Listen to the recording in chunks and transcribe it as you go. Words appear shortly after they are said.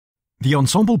The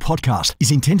Ensombl podcast is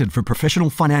intended for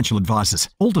professional financial advisors.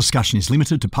 All discussion is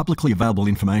limited to publicly available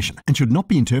information and should not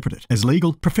be interpreted as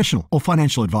legal, professional, or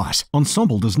financial advice.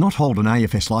 Ensombl does not hold an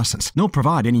AFS license nor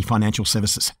provide any financial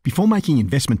services. Before making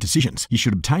investment decisions, you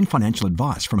should obtain financial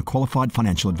advice from a qualified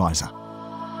financial advisor.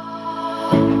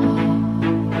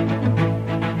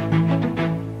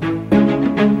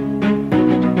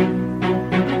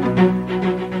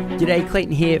 G'day,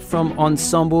 Clayton here from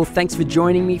Ensombl. Thanks for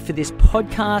joining me for this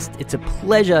podcast. It's a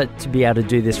pleasure to be able to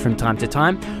do this from time to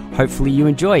time. Hopefully you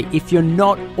enjoy. If you're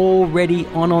not already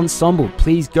on Ensombl,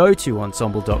 please go to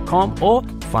ensombl.com or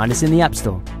find us in the App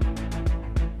Store.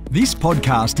 This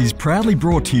podcast is proudly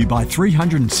brought to you by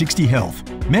 360 Health,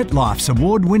 MetLife's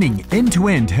award-winning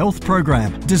end-to-end health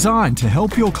program designed to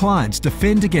help your clients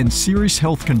defend against serious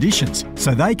health conditions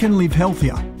so they can live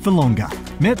healthier for longer.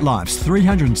 MetLife's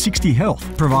 360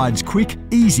 Health provides quick,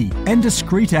 easy and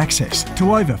discreet access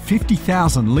to over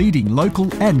 50,000 leading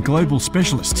local and global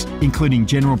specialists, including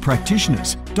general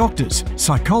practitioners, doctors,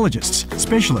 psychologists,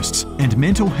 specialists and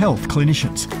mental health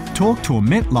clinicians. Talk to a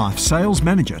MetLife sales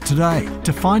manager today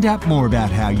to find out more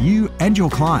about how you and your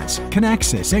clients can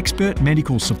access expert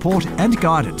medical support and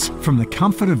guidance from the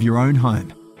comfort of your own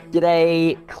home.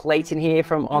 G'day, Clayton here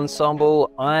from Ensombl.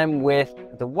 I'm with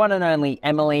the one and only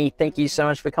Emily. Thank you so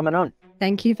much for coming on.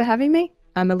 Thank you for having me.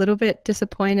 I'm a little bit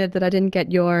disappointed that I didn't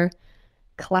get your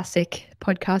classic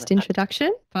podcast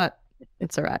introduction, but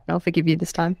it's all right. I'll forgive you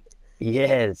this time.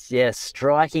 Yes,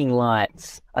 striking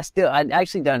lights. I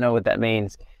actually don't know what that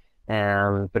means,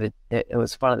 but it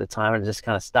was fun at the time and it just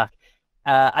kind of stuck.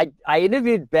 I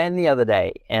interviewed Ben the other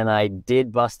day and I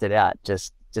did bust it out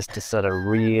just to sort of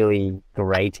really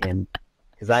grate him,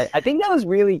 because I think that was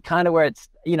really kind of where it's,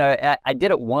 I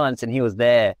did it once and he was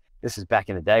there. This is back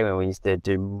in the day when we used to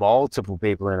do multiple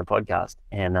people in a podcast,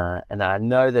 and I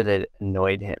know that it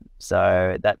annoyed him,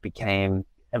 so that became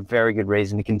a very good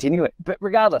reason to continue it. But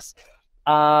regardless,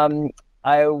 I'm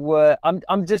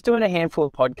just doing a handful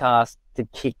of podcasts to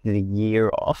kick the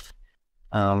year off.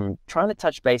 Trying to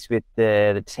touch base with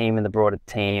the team and the broader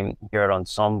team here at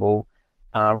Ensombl.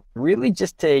 Really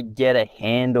just to get a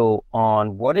handle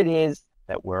on what it is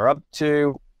that we're up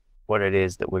to, what it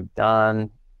is that we've done,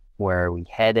 where are we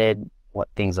headed, what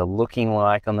things are looking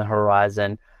like on the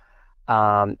horizon.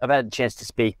 I've had a chance to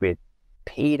speak with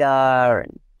Peter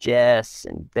and Jess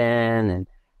and Ben and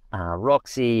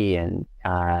Roxy and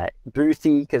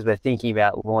Boothie, because we're thinking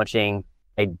about launching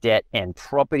a debt and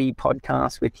property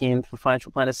podcast with him for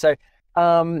financial planners. So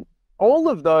all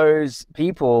of those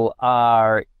people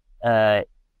are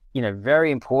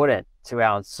very important to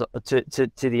our to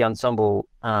the Ensombl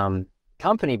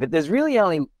company, but there's really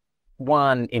only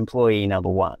one employee number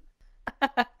one.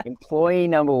 Employee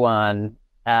number one,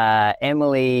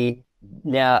 Emily,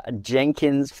 now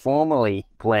Jenkins, formerly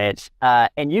Blanche,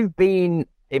 and you've been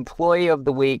employee of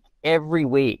the week every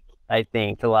week, I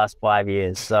think, for the last 5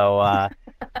 years. So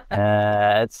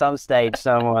at some stage,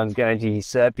 someone's going to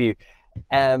usurp you.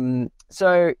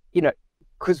 So,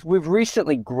 because we've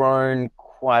recently grown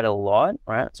quite a lot,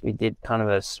 right? So we did kind of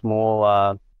a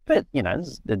small, but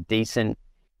a decent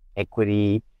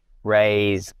equity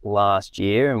raise last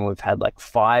year, and we've had like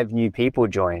 5 new people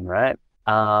join, right?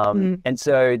 And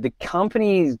so the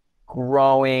company's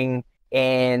growing,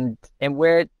 and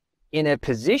we're in a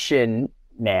position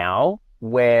now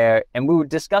where, and we were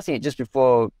discussing it just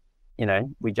before,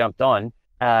 we jumped on.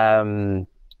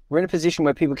 We're in a position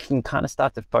where people can kind of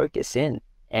start to focus in.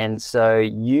 And so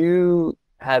you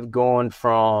have gone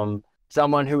from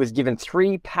someone who was given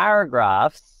 3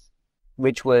 paragraphs,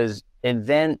 which was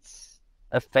events,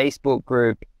 a Facebook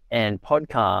group, and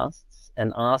podcasts,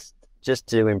 and asked just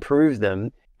to improve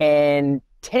them. And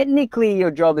technically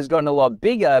your job has gotten a lot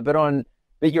bigger, but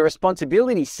your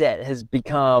responsibility set has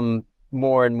become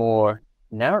more and more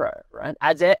narrow, right?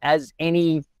 As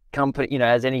any company,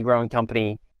 as any growing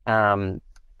company,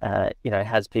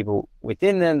 has people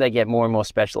within them, they get more and more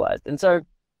specialized. And so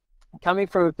coming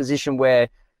from a position where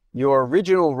your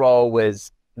original role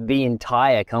was the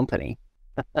entire company,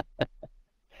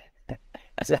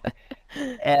 so,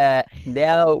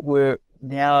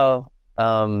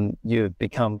 you've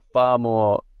become far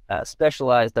more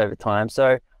specialized over time.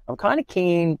 So I'm kind of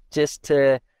keen just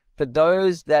for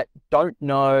those that don't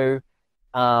know,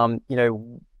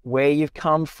 where you've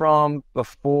come from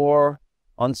before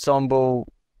Ensombl,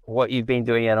 what you've been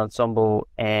doing at Ensombl,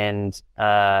 and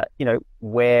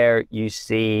where you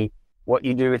see what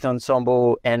you do with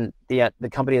Ensombl and the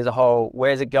company as a whole.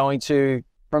 Where is it going to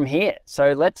from here?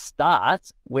 So let's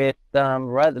start with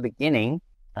right at the beginning.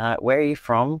 Where are you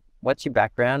from? What's your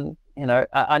background?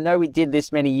 I know we did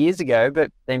this many years ago,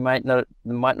 but they might not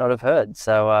have heard.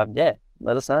 So yeah,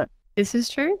 let us know. This is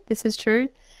true. This is true.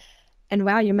 And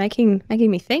wow, you're making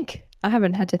me think. I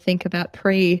haven't had to think about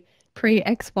pre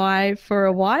XY for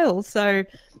a while. So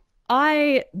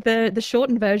the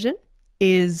shortened version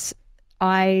is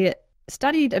I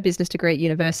studied a business degree at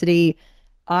university.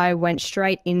 I went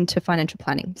straight into financial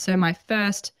planning. So my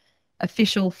first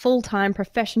official full-time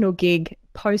professional gig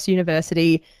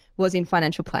post-university was in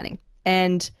financial planning.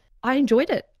 And I enjoyed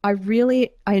it. I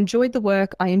enjoyed the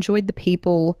work. I enjoyed the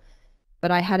people,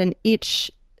 but I had an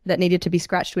itch that needed to be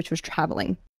scratched, which was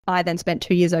traveling. I then spent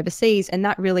 2 years overseas, and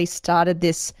that really started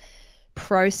this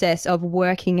process of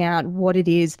working out what it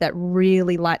is that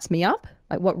really lights me up,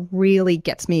 like what really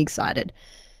gets me excited.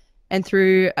 And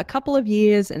through a couple of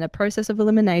years and a process of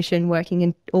elimination, working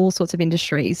in all sorts of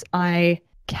industries, I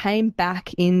came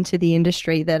back into the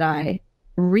industry that I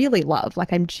really love.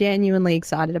 Like, I'm genuinely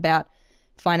excited about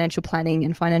financial planning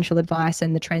and financial advice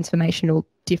and the transformational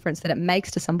difference that it makes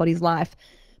to somebody's life,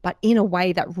 but in a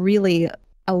way that really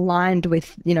aligned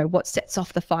with, what sets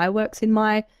off the fireworks in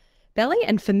my belly.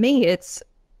 And for me, it's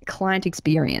client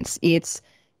experience, it's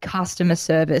customer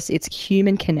service, it's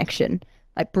human connection,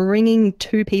 like bringing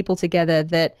two people together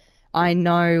that I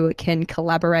know can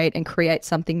collaborate and create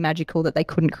something magical that they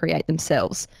couldn't create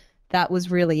themselves. That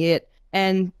was really it.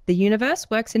 And the universe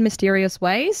works in mysterious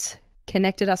ways,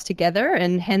 connected us together,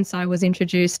 and hence I was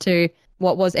introduced to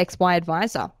what was XY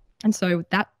Advisor. And so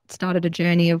that started a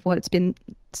journey of what, it's been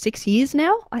 6 years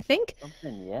now, I think.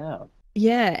 Yeah.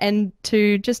 Yeah. And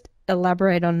to just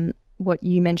elaborate on what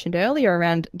you mentioned earlier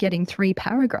around getting 3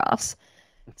 paragraphs.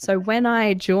 So when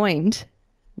I joined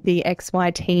the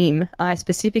XY team, I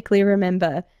specifically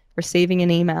remember receiving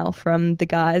an email from the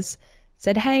guys,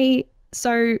 said, "Hey,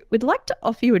 so we'd like to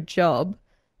offer you a job.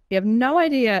 We have no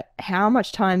idea how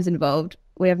much time's involved.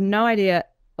 We have no idea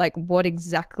like what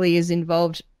exactly is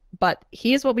involved, but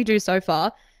here's what we do so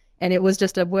far." And it was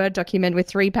just a Word document with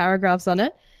 3 paragraphs on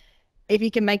it. "If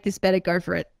you can make this better, go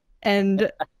for it."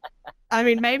 And I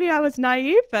mean, maybe I was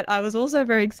naive, but I was also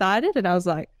very excited, and I was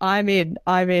like, I'm in.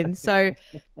 So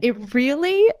it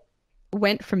really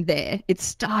went from there. It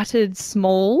started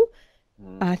small.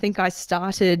 I think I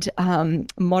started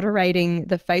moderating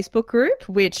the Facebook group,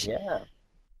 which,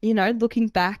 looking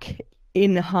back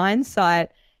in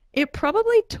hindsight, it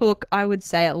probably took, I would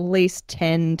say, at least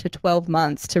 10 to 12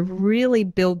 months to really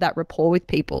build that rapport with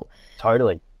people.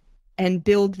 Totally. And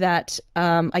build that,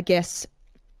 I guess,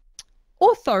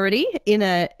 authority in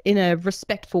a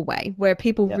respectful way, where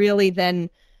people really then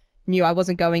knew I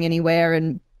wasn't going anywhere,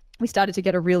 and we started to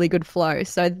get a really good flow.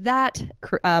 So that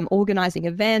organizing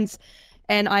events,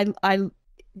 and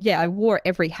I wore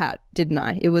every hat, didn't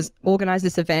I? It was organize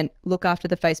this event, look after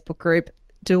the Facebook group,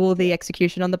 do all the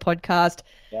execution on the podcast.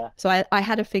 Yeah. So I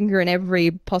had a finger in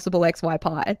every possible XY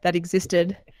pie that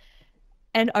existed.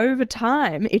 And over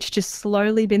time, it's just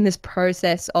slowly been this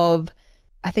process of,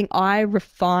 I think I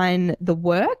refine the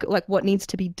work, like what needs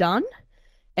to be done.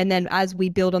 And then as we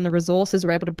build on the resources,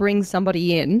 we're able to bring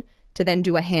somebody in to then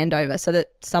do a handover so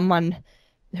that someone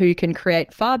who can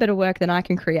create far better work than I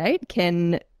can create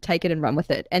can take it and run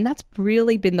with it. And that's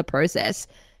really been the process.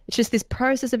 It's just this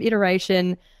process of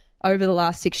iteration over the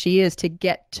last 6 years to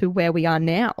get to where we are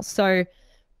now. So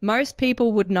most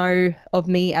people would know of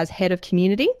me as head of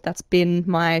community. That's been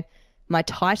my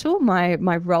title, my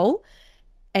role.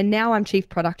 And now I'm chief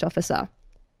product officer.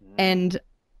 And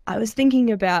I was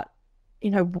thinking about,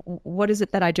 what is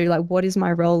it that I do? Like, what is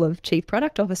my role of chief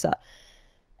product officer?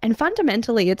 And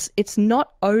fundamentally, it's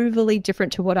not overly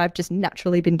different to what I've just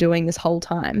naturally been doing this whole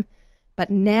time. But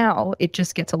now it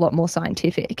just gets a lot more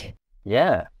scientific.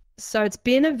 Yeah. So it's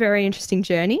been a very interesting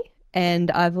journey, and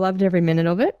I've loved every minute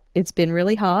of it. It's been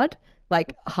really hard,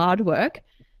 like hard work.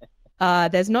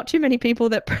 There's not too many people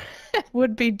that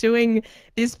would be doing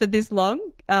this for this long,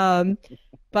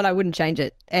 but I wouldn't change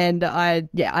it. And I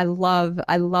love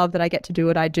that I get to do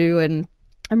what I do, and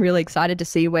I'm really excited to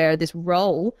see where this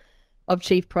role of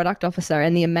chief product officer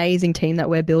and the amazing team that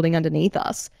we're building underneath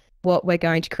us, what we're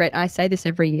going to create. I say this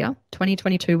every year.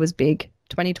 2022 was big.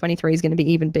 2023 is going to be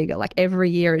even bigger. Like every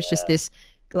year is just this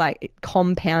like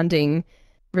compounding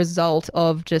result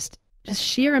of just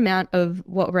sheer amount of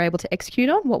what we're able to execute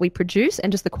on, what we produce,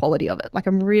 and just the quality of it. Like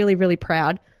I'm really, really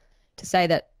proud to say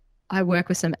that I work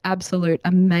with some absolute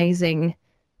amazing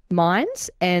minds,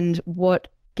 and what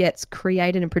gets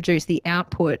created and produced, the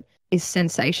output is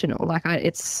sensational. Like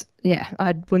I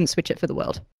wouldn't switch it for the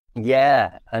world.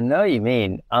 Yeah, I know what you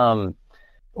mean.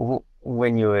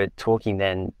 When you were talking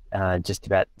then just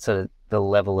about sort of the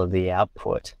level of the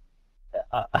output,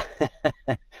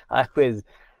 I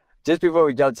just before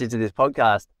we jumped into this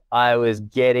podcast, I was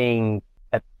getting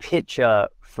a picture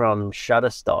from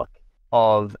Shutterstock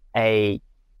of a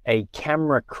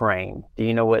camera crane. Do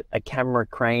you know what a camera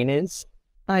crane is?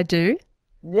 I do.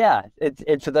 Yeah,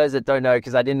 it's for those that don't know,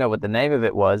 because I didn't know what the name of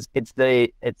it was. It's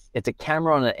a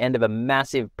camera on the end of a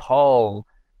massive pole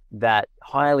that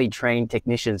highly trained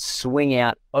technicians swing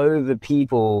out over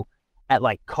people at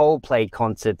like Coldplay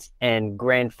concerts and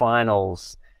grand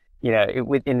finals,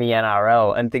 within the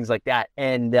NRL and things like that.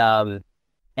 And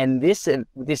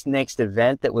this next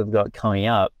event that we've got coming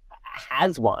up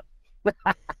has one.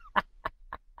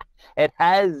 It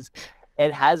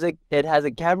has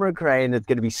a camera crane that's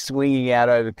going to be swinging out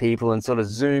over people and sort of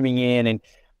zooming in,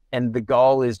 and the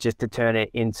goal is just to turn it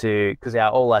into, because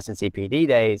our all license CPD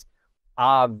days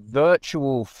are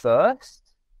virtual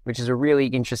first, which is a really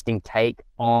interesting take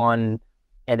on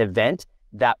an event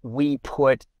that we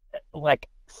put like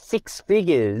 6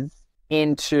 figures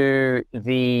into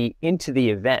the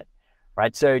event,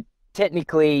 right? So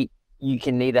technically you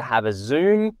can either have a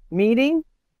Zoom meeting,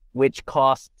 which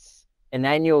costs an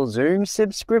annual Zoom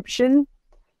subscription,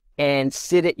 and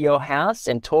sit at your house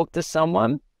and talk to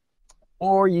someone,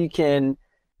 or you can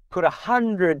put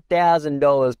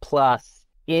 $100,000 plus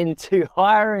into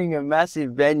hiring a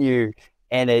massive venue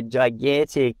and a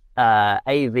gigantic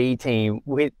AV team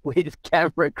with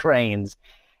camera cranes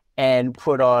and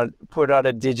put on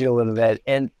a digital event.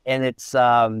 And it's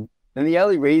and the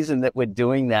only reason that we're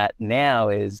doing that now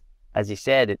is, as you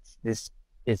said,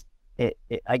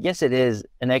 I guess it is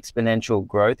an exponential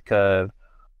growth curve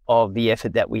of the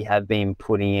effort that we have been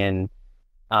putting in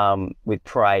with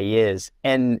prior years.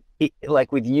 And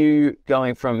like with you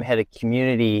going from head of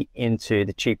community into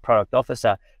the chief product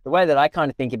officer, the way that I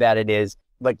kind of think about it is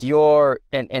like you're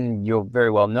very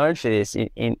well known for this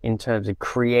in terms of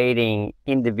creating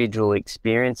individual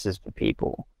experiences for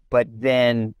people. But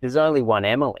then there's only one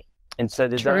Emily. And so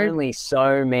there's only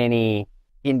so many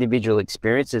individual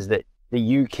experiences that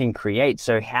you can create.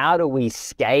 So how do we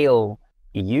scale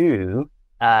you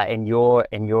and your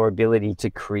ability to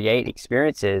create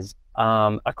experiences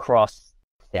across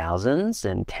thousands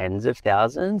and tens of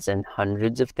thousands and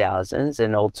hundreds of thousands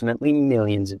and ultimately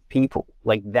millions of people?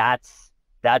 Like that's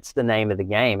the name of the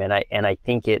game. And I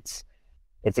think it's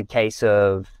a case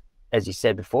of, as you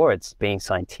said before, it's being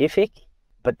scientific,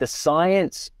 but the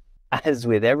science, as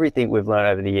with everything we've learned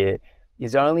over the year,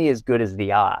 is only as good as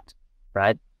the art,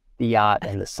 right? The art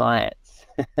and the science.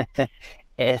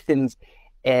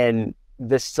 and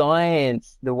the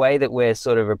science, the way that we're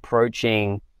sort of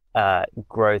approaching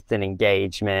growth and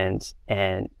engagement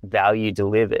and value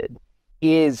delivered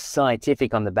is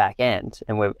scientific on the back end.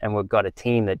 And we've got a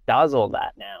team that does all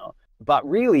that now. But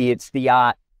really it's the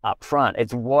art up front.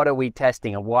 It's what are we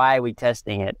testing and why are we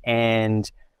testing it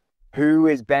and who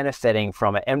is benefiting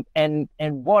from it and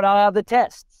what are the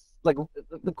tests? Like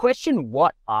the question,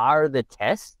 what are the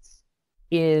tests,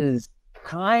 is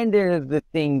kind of the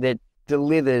thing that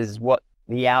delivers what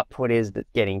the output is that's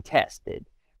getting tested,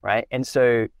 right? And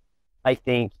so I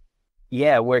think,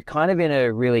 yeah, we're kind of in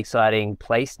a really exciting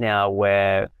place now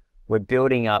where we're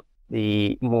building up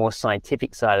the more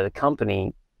scientific side of the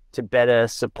company to better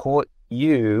support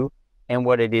you and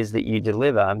what it is that you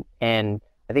deliver. And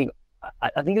I think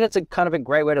that's a kind of a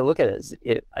great way to look at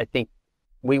it. I think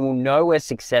we will know we're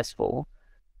successful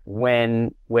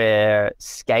when we're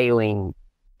scaling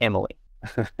Emily.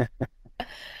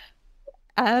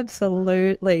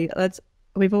 Absolutely.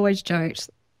 We've always joked,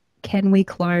 can we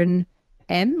clone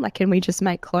M? Like, can we just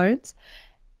make clones?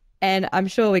 And I'm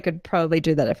sure we could probably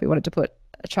do that if we wanted to put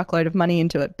a truckload of money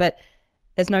into it, but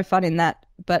there's no fun in that.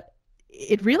 But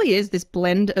it really is this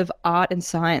blend of art and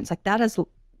science. Like that has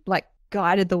like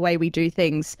guided the way we do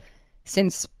things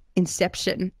since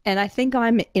inception. And I think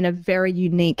I'm in a very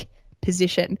unique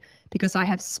position because I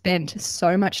have spent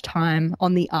so much time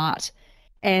on the art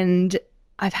and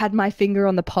I've had my finger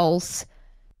on the pulse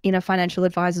in a financial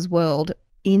advisor's world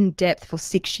in depth for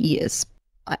 6 years.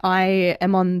 I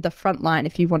am on the front line,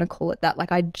 if you want to call it that.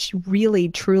 Like I really,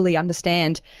 truly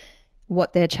understand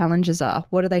what their challenges are.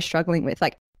 What are they struggling with?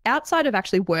 Like outside of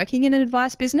actually working in an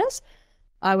advice business,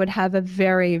 I would have a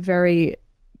very, very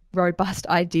robust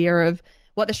idea of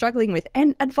what they're struggling with.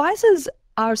 And advisors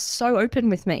are so open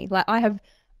with me. Like I have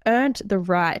earned the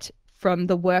right from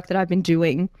the work that I've been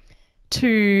doing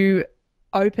to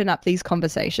open up these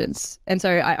conversations. And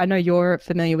so I know you're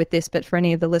familiar with this, but for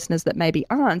any of the listeners that maybe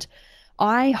aren't,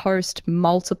 I host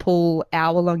multiple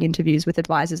hour-long interviews with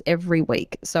advisors every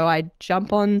week. So I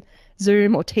jump on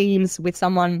Zoom or Teams with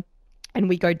someone and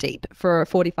we go deep for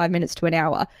 45 minutes to an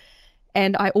hour.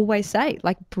 And I always say,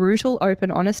 like, brutal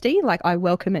open honesty, like, I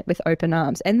welcome it with open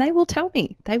arms. And they will tell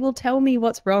me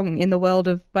what's wrong in the world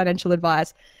of financial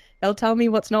advice. They'll tell me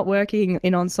what's not working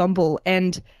in Ensombl.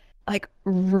 And like,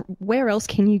 where else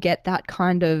can you get that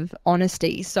kind of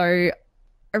honesty? So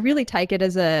I really take it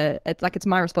as it's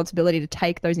my responsibility to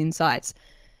take those insights,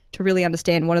 to really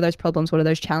understand what are those problems, what are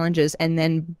those challenges, and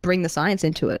then bring the science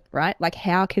into it, right? Like,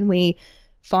 how can we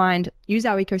use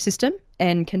our ecosystem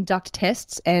and conduct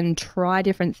tests and try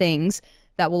different things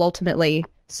that will ultimately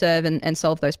serve and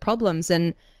solve those problems.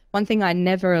 And one thing I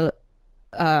never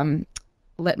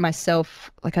let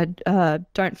myself, like, I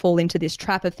don't fall into this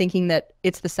trap of thinking that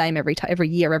it's the same every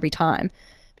year, every time.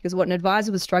 Because what an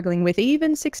advisor was struggling with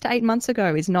even 6 to 8 months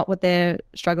ago is not what they're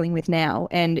struggling with now.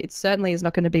 And it certainly is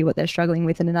not going to be what they're struggling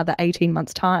with in another 18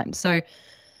 months' time. So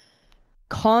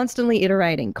constantly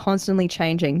iterating, constantly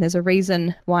changing. There's a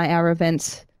reason why our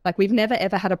events, like, we've never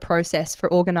ever had a process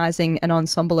for organizing an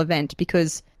Ensombl event,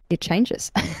 because it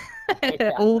changes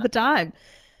all the time.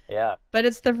 Yeah. But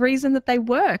it's the reason that they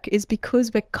work is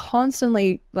because we're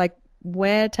constantly, like,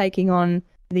 we're taking on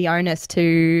the onus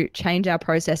to change our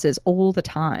processes all the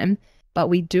time, but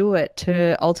we do it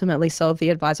to ultimately solve the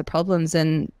advisor problems.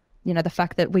 And, you know, the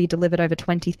fact that we delivered over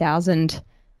 20,000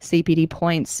 CPD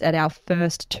points at our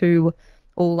first 2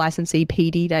 all licensee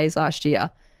PD days last year,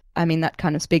 I mean, that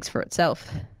kind of speaks for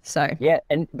itself. So yeah,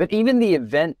 but even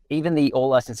the all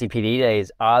licensee PD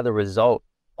days are the result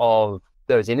of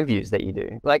those interviews that you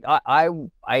do. Like,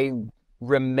 I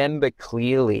remember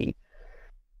clearly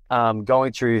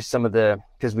going through some of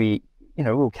because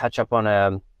we'll catch up on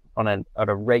a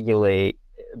regular,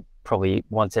 probably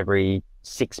once every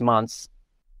 6 months,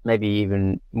 maybe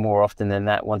even more often than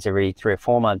that, once every 3 or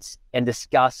 4 months, and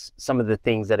discuss some of the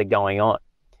things that are going on.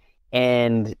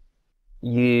 And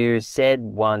you said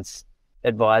once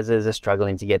advisors are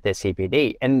struggling to get their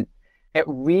CPD, and it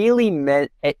really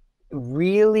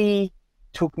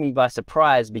took me by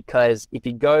surprise, because if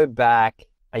you go back,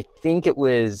 I think it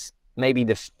was maybe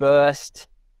the first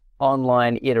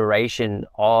online iteration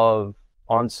of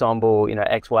Ensombl,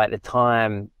 XY at the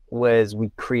time, was we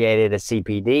created a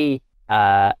CPD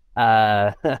like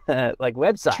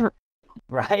website,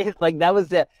 right? Like, that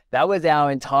was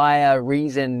our entire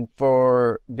reason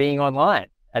for being online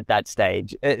at that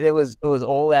stage. It was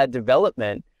all our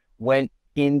development went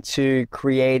into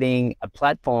creating a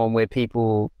platform where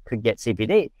people could get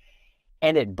CPD,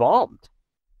 and it bombed,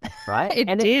 right?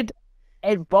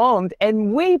 It bombed,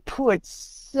 and we put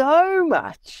so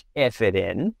much effort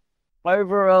in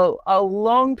over a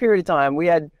long period of time. We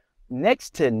had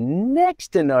next to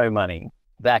no money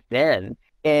back then,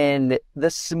 and the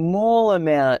small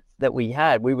amount that we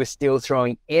had, we were still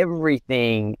throwing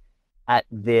everything at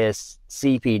this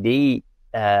CPD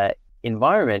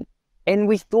environment. And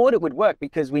we thought it would work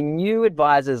because we knew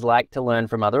advisors like to learn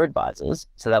from other advisors.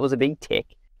 So that was a big tick.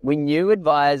 We knew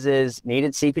advisors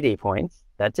needed CPD points.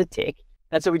 That's a tick.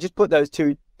 And so we just put those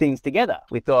two things together.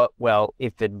 We thought, well,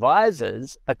 if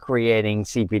advisors are creating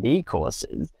CPD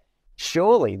courses,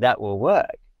 surely that will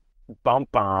work.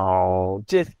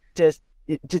 It just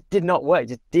did not work.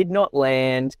 Just did not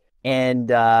land.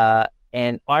 And I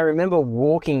remember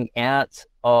walking out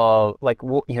of,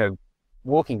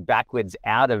 walking backwards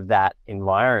out of that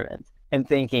environment and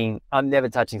thinking, I'm never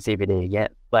touching CPD again.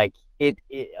 Like, the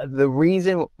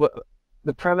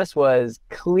premise was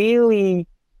clearly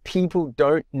people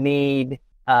don't need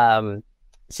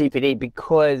CPD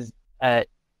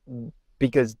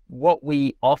because what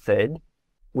we offered,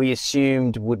 we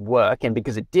assumed would work, and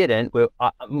because it didn't,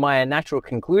 my natural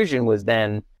conclusion was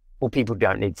then, well, people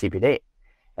don't need CPD.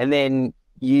 And then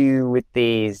you, with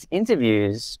these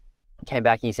interviews, came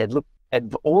back and you said, look,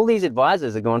 all these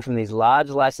advisors are going from these large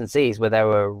licensees where they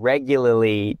were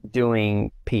regularly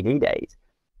doing PD days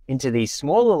into these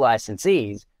smaller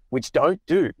licensees which don't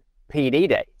do PD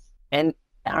days. And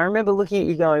I remember looking at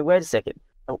you going, wait a second,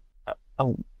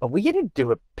 are we going to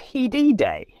do a PD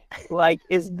day? Like,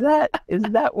 is that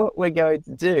what we're going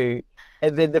to do?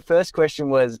 And then the first question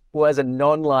was a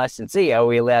non-licensee, are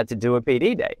we allowed to do a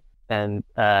PD day? And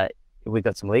we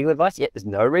got some legal advice. Yeah, there's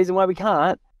no reason why we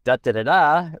can't.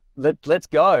 Let's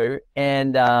go.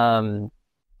 And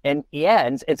yeah,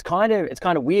 and it's kind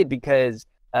of weird because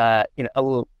a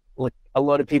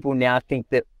lot of people now think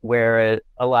that we're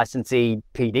a licensee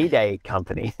PD day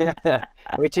company, but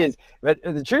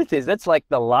the truth is that's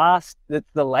the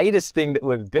latest thing that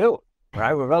we've built,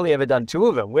 right? We've only ever done 2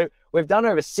 of them. We've done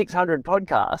over 600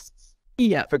 podcasts.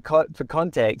 Yeah. For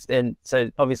context, and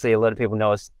so obviously a lot of people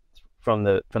know us from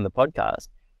the podcast.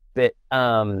 But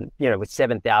with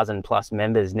 7,000 plus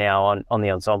members now on the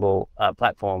Ensombl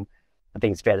platform, I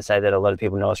think it's fair to say that a lot of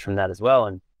people know us from that as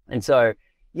well. And so,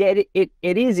 yeah, it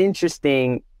is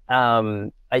interesting.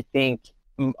 I think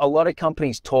a lot of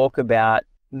companies talk about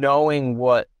knowing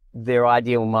what their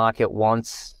ideal market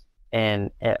wants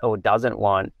and or doesn't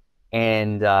want.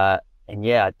 And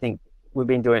yeah, I think we've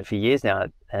been doing it for years now.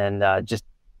 And just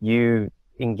you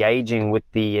engaging with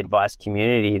the advice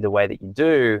community the way that you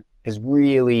do has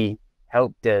really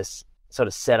helped us sort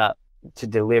of set up to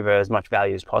deliver as much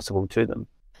value as possible to them.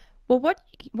 Well,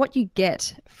 what you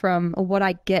get from, or what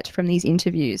I get from these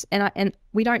interviews, and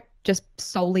we don't just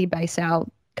solely base our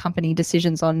company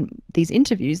decisions on these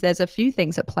interviews. There's a few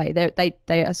things at play.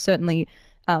 They are certainly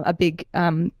a big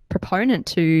proponent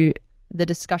to the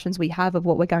discussions we have of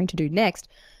what we're going to do next,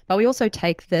 but we also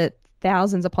take the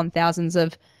thousands upon thousands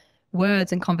of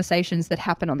words and conversations that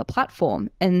happen on the platform.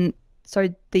 And so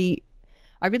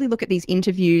I really look at these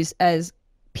interviews as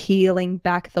peeling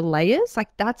back the layers. Like,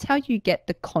 that's how you get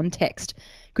the context,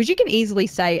 because you can easily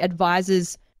say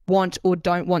advisors want or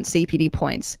don't want CPD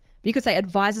points. You could say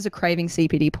advisors are craving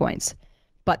CPD points,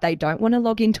 but they don't want to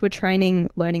log into a training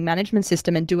learning management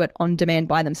system and do it on demand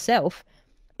by themselves,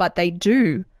 but they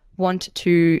do want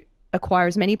to acquire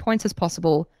as many points as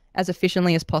possible, as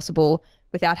efficiently as possible,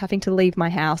 without having to leave my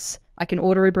house. I can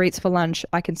order Uber Eats for lunch.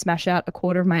 I can smash out a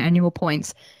quarter of my annual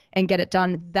points and get it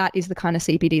done. That is the kind of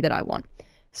CPD that I want.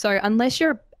 So unless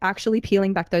you're actually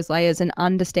peeling back those layers and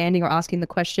understanding or asking the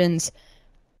questions,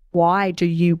 why are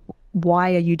you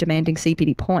demanding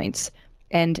CPD points,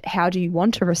 and how do you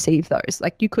want to receive those?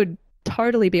 Like, you could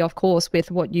totally be off course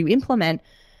with what you implement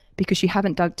because you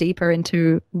haven't dug deeper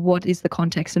into what is the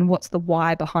context and what's the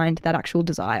why behind that actual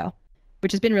desire,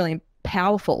 which has been really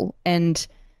powerful. And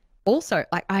also,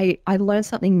 I learn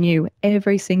something new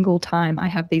every single time I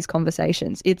have these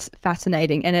conversations. It's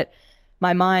fascinating, and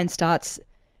my mind starts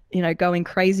going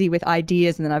crazy with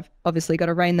ideas, and then I've obviously got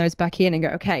to rein those back in and go,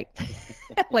 okay,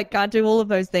 like, can't do all of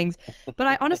those things. But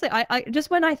I honestly, I just,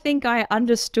 when I think I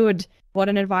understood what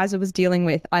an advisor was dealing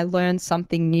with, I learned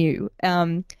something new.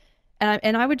 And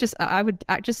I would just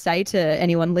say to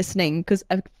anyone listening, because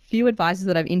a few advisors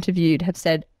that I've interviewed have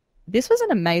said, this was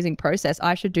an amazing process.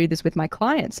 I should do this with my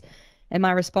clients. And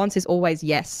my response is always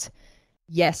yes.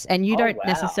 Yes. And you don't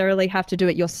necessarily have to do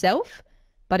it yourself,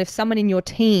 but if someone in your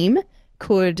team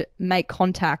could make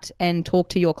contact and talk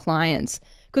to your clients.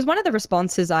 Because one of the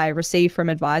responses I receive from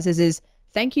advisors is,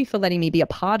 thank you for letting me be a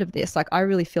part of this. Like, I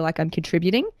really feel like I'm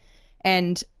contributing.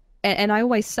 And I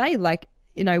always say, like,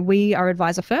 we are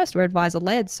advisor first, we're advisor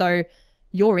led. So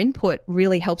your input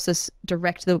really helps us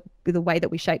direct the way that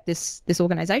we shape this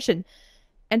organization.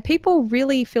 And people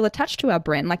really feel attached to our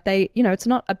brand. Like, it's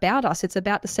not about us, it's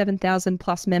about the 7,000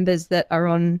 plus members that are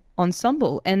on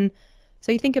Ensombl. And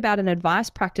so you think about an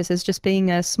advice practice as just being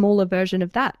a smaller version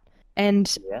of that.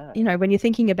 And, when you're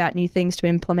thinking about new things to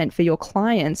implement for your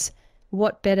clients,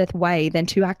 what better way than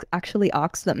to actually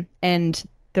ask them? And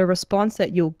the response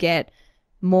that you'll get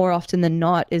more often than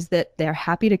not is that they're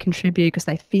happy to contribute because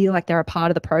they feel like they're a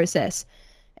part of the process.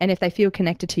 And if they feel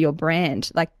connected to your brand,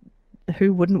 like,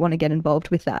 who wouldn't want to get involved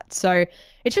with that? So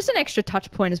it's just an extra touch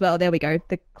point as well. There we go.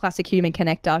 The classic human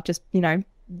connector, just,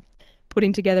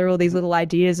 putting together all these little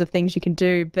ideas of things you can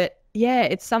do. But yeah,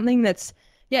 it's something that's,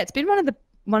 it's been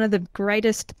one of the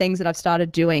greatest things that I've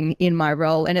started doing in my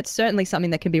role. And it's certainly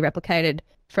something that can be replicated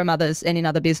from others and in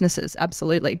other businesses.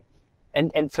 Absolutely.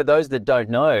 And for those that don't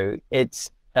know,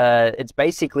 it's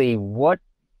basically what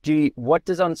does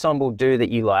Ensombl do that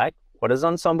you like? What does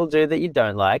Ensombl do that you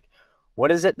don't like?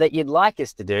 What is it that you'd like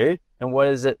us to do? And what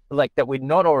is it like that we're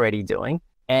not already doing?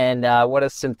 And what are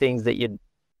some things that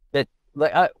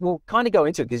we'll kind of go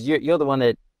into it, because you're the one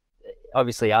that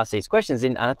obviously asks these questions,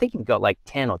 and I think you've got like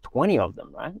 10 or 20 of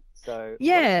them, right? So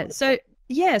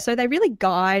so they really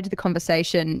guide the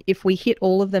conversation. If we hit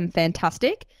all of them,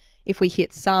 fantastic. If we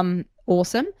hit some,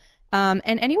 awesome. And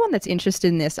anyone that's interested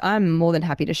in this, I'm more than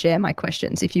happy to share my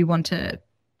questions if you want to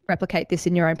replicate this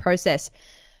in your own process.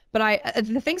 But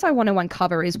the things I want to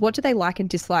uncover is, what do they like and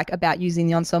dislike about using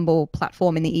the Ensombl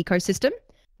platform in the ecosystem?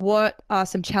 What are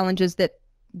some challenges that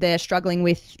they're struggling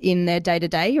with in their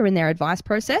day-to-day or in their advice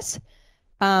process?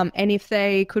 And if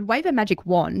they could wave a magic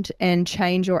wand and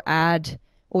change or add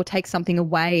or take something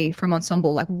away from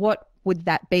Ensombl, like, what would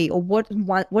that be? Or what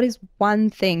is one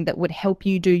thing that would help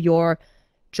you do your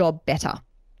job better?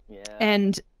 Yeah.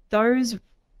 And those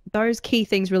key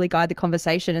things really guide the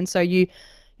conversation. And so you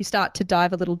start to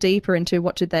dive a little deeper into,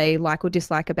 what do they like or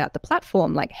dislike about the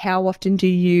platform? Like, how often do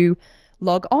you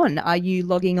log on? Are you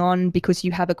logging on because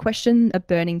you have a question, a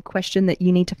burning question that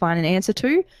you need to find an answer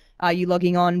to? Are you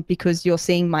logging on because you're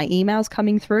seeing my emails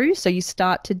coming through? So you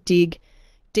start to dig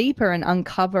deeper and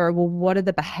uncover, well, what are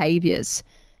the behaviors?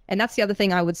 And that's the other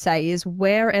thing I would say is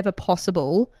wherever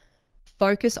possible,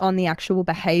 focus on the actual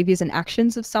behaviors and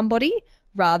actions of somebody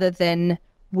rather than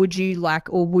would you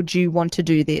like or would you want to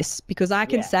do this? Because I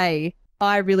can say,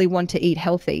 I really want to eat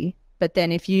healthy. But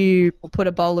then if you put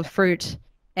a bowl of fruit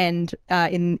and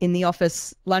in the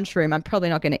office lunchroom, I'm probably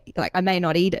not going to, like, I may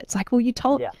not eat it. It's like, well, you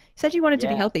said you wanted to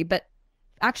be healthy, but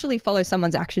actually follow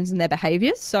someone's actions and their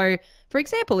behaviors. So, for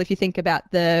example, if you think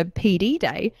about the PD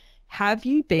day, have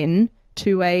you been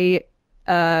to a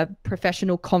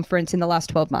professional conference in the last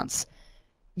 12 months?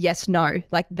 Yes, no,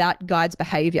 like that guides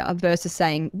behavior versus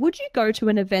saying, would you go to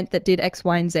an event that did X,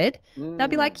 Y, and Z? They'll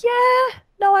be like, yeah,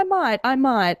 no, I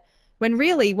might. When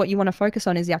really what you want to focus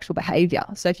on is the actual behavior.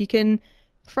 So if you can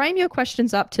frame your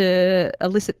questions up to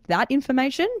elicit that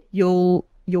information, you'll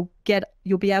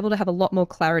be able to have a lot more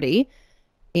clarity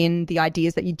in the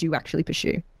ideas that you do actually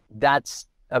pursue. That's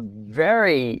a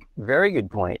very, very good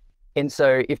point. And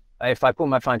so if I put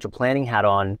my financial planning hat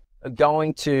on,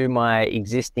 going to my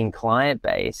existing client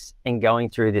base and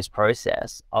going through this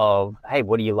process of, hey,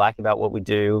 what do you like about what we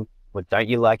do? What don't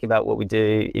you like about what we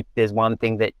do? If there's one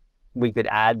thing that we could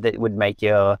add that would make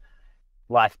your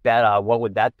life better, what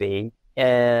would that be?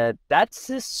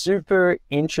 That's a super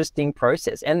interesting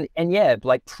process. And yeah,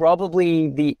 like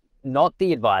probably not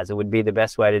the advisor would be the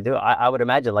best way to do it. I would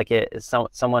imagine like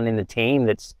someone in the team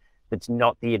that's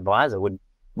not the advisor would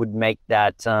make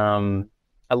that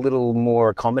a little more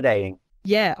accommodating.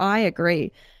 Yeah, I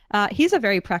agree. Here's a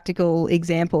very practical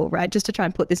example, right? Just to try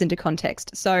and put this into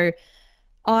context. So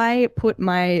I put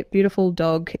my beautiful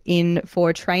dog in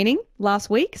for training last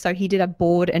week. So he did a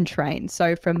board and train.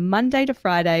 So from Monday to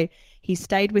Friday, he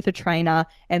stayed with a trainer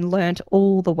and learnt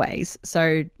all the ways.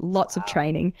 So lots of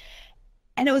training.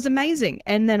 And it was amazing.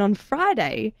 And then on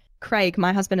Friday, Craig,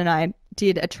 my husband, and I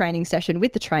did a training session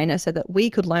with the trainer so that we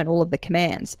could learn all of the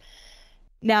commands.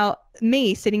 Now,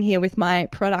 me sitting here with my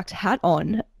product hat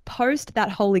on, post that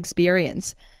whole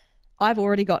experience, I've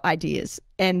already got ideas.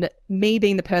 And me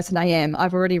being the person I am,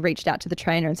 I've already reached out to the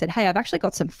trainer and said, hey, I've actually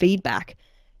got some feedback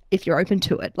if you're open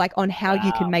to it, like on how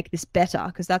you can make this better,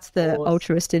 because that's the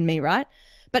altruist in me, right?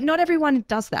 But not everyone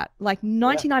does that. Like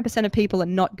 99% of people are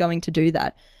not going to do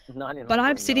that. But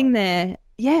I'm sitting there,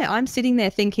 I'm sitting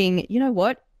there thinking, you know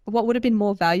what would have been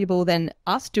more valuable than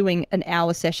us doing an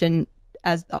hour session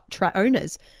as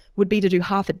owners would be to do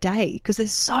half a day, because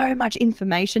there's so much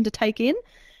information to take in.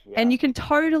 And you can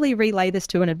totally relay this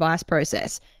to an advice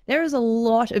process. There is a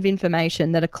lot of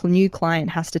information that a new client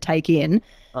has to take in,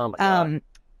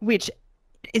 which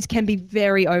can be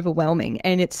very overwhelming.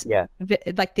 And it's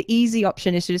like the easy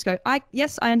option is to just go,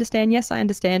 yes, I understand. Yes, I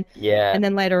understand. Yeah. And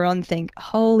then later on think,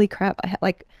 holy crap,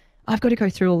 I've got to go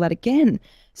through all that again.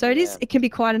 So it can be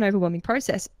quite an overwhelming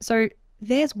process. So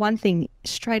there's one thing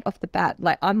straight off the bat.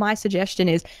 Like my suggestion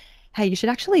is, hey, you should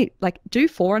actually like do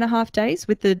 4.5 days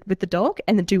with the dog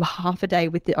and then do half a day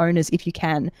with the owners if you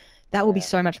can. That will be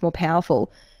so much more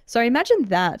powerful. So imagine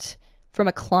that from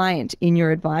a client in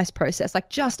your advice process, like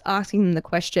just asking them the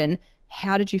question,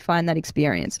 how did you find that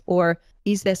experience? Or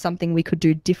is there something we could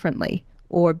do differently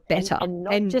or better? And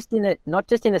not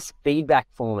just in a feedback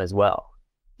form as well.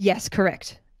 Yes,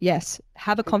 correct. Yes.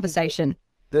 Have a conversation.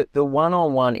 The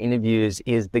one-on-one interviews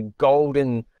is the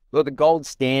gold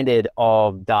standard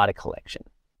of data collection,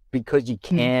 because you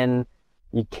can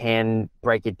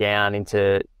break it down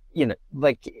into,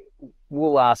 like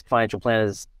we'll ask financial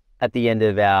planners at the end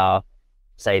of our,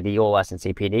 say, the All License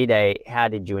CPD day, how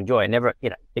did you enjoy it? Never,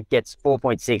 it gets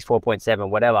 4.6, 4.7,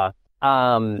 whatever.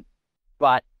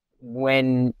 But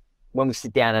when we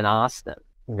sit down and ask them,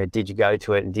 did you go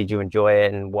to it and did you enjoy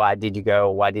it and why did you go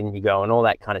or why didn't you go and all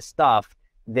that kind of stuff,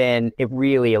 then it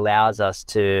really allows us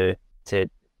to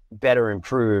better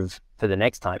improve for the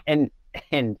next time. And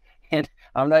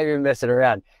I'm not even messing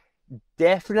around.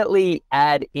 Definitely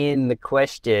add in the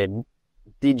question,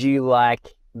 did you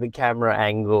like the camera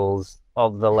angles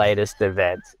of the latest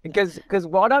events? Because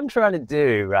what I'm trying to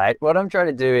do, right? What I'm trying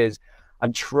to do is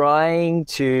I'm trying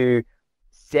to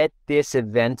set this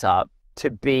event up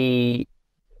to be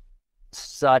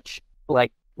such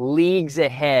like leagues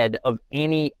ahead of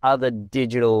any other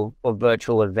digital or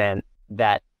virtual event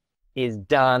that is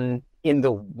done in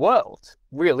the world,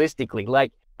 realistically.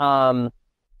 Like,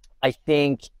 I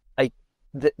think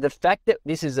the fact that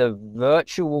this is a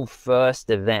virtual first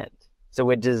event, so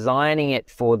we're designing it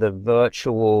for the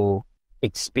virtual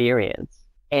experience,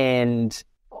 and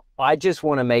I just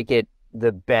want to make it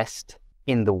the best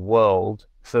in the world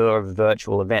for a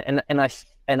virtual event. And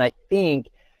I think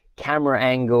camera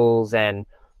angles and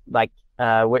like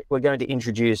we're going to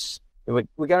introduce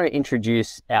we're going to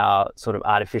introduce our sort of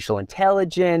artificial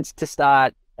intelligence to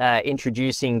start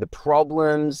introducing the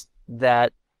problems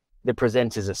that the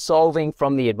presenters are solving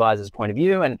from the advisor's point of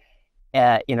view. And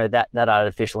that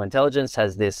artificial intelligence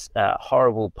has this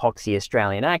horrible poxy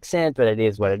Australian accent, but it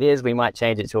is what it is. We might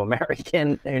change it to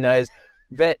American, who knows?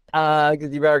 But because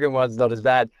the American one's not as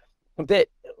bad. But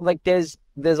like, there's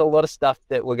a lot of stuff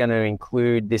that we're going to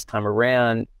include this time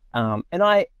around, and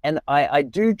I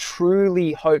do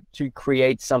truly hope to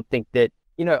create something that,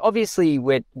 obviously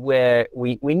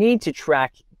we need to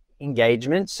track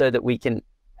engagement so that we can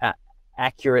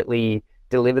accurately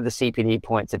deliver the CPD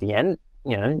points at the end.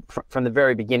 From the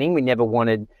very beginning, we never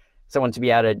wanted someone to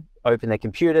be able to open their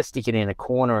computer, stick it in a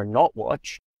corner and not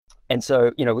watch. And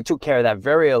so, we took care of that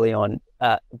very early on.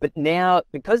 But now,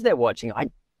 because they're watching,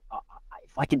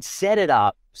 if I could set it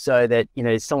up so that,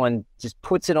 someone just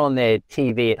puts it on their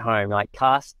TV at home, like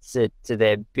casts it to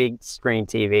their big screen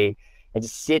TV and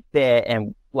just sit there,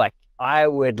 and like, I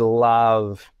would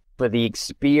love for the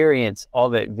experience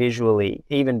of it visually,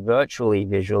 even virtually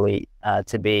visually,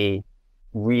 to be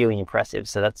really impressive.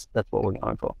 So that's what we're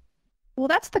going for. Well,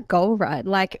 that's the goal, right?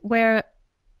 Like, where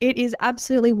it is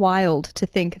absolutely wild to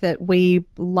think that we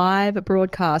live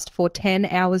broadcast for 10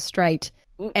 hours straight,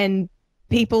 and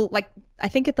people, like, I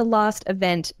think at the last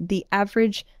event, the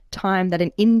average time that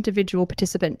an individual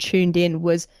participant tuned in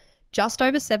was just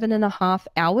over 7.5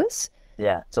 hours.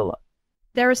 Yeah, it's a lot.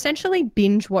 They're essentially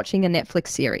binge watching a Netflix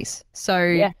series.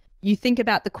 So you think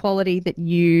about the quality that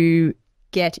you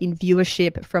get in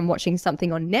viewership from watching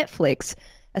something on Netflix.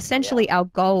 Essentially, our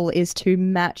goal is to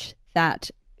match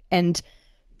that and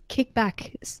kick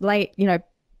back late,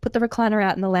 put the recliner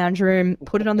out in the lounge room,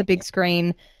 put it on the big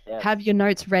screen, have your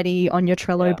notes ready on your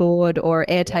Trello board or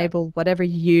Airtable, whatever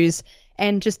you use,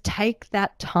 and just take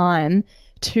that time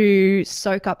to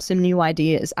soak up some new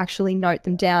ideas, actually note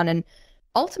them down. And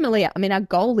ultimately, our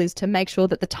goal is to make sure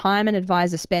that the time an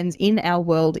advisor spends in our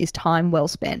world is time well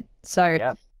spent.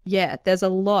 So there's a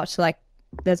lot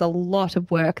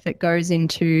of work that goes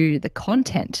into the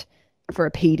content for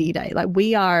a PD day. Like,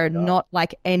 we are not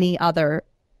like any other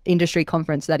industry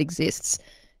conference that exists.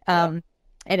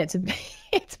 And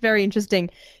it's very interesting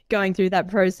going through that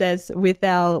process with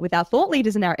our thought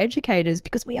leaders and our educators,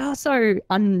 because we are so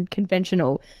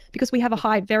unconventional, because we have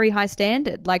a very high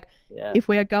standard. Like, if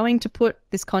we are going to put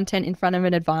this content in front of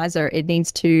an advisor, it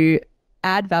needs to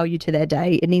add value to their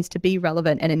day, it needs to be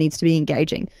relevant, and it needs to be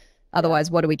engaging. Otherwise,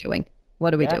 what are we doing?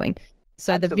 So absolutely.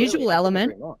 The visual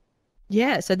element,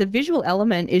 so the visual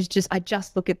element is I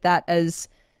just look at that as,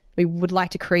 we would like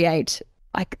to create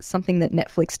like something that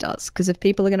Netflix does, because if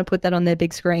people are going to put that on their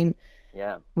big screen,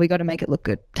 we got to make it look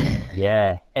good.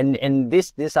 And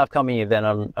this upcoming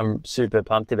event, I'm super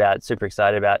pumped about, super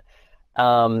excited about.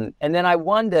 And then I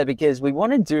wonder, because we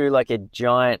want to do like a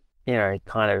giant,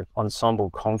 kind of ensemble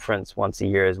conference once a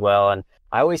year as well. And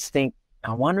I always think,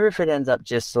 I wonder if it ends up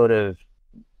just sort of,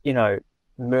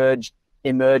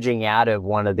 emerging out of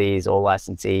one of these all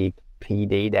licensee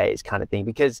PD days kind of thing.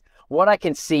 Because what I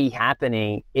can see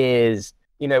happening is,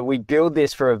 we build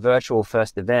this for a virtual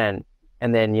first event,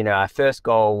 and then, our first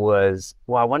goal was,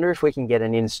 well, I wonder if we can get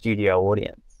an in-studio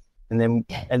audience. And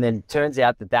then turns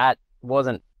out that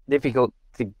wasn't difficult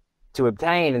to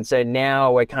obtain. And so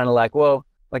now we're kind of like, well,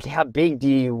 like, how big do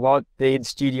you want the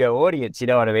in-studio audience? You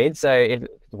know what I mean? So if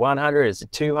it's 100, is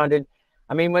it 200?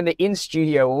 I mean, when the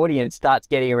in-studio audience starts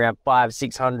getting around 500,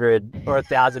 600 or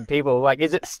 1,000 people, like,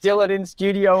 is it still an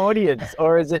in-studio audience,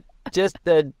 or is it just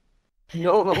the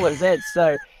normal event?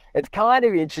 So it's kind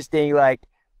of interesting. Like,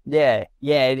 it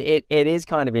is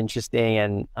kind of interesting,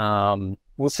 and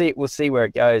we'll see where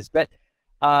it goes. But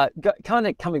kind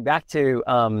of coming back to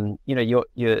your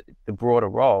the broader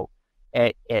role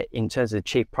in terms of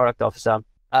Chief Product Officer,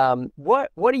 what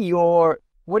are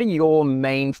your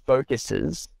main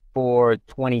focuses for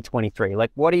 2023?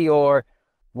 Like, what are you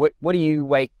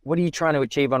trying to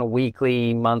achieve on a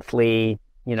weekly, monthly,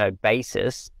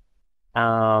 basis?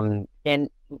 And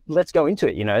let's go into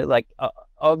it. Like,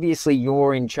 obviously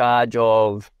you're in charge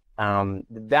of the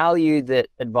value that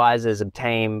advisors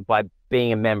obtain by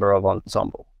being a member of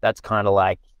Ensombl. That's kind of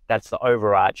like, that's the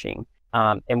overarching.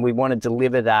 And we want to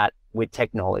deliver that with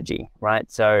technology, right?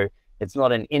 So it's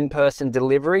not an in-person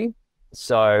delivery.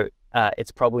 So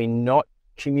it's probably not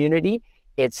community.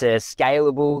 It's a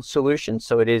scalable solution.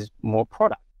 So it is more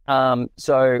product.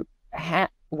 So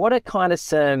what are kind of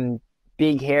some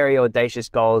big, hairy, audacious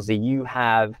goals that you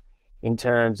have in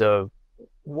terms of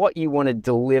what you want to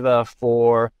deliver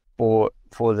for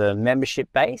the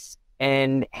membership base,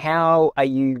 and how are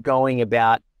you going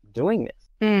about doing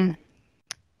this?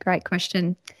 Great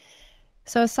question.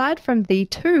 So aside from the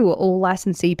 2 all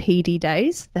licensee PD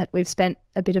days that we've spent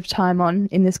a bit of time on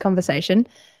in this conversation,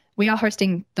 we are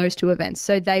hosting those 2 events.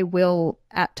 So they will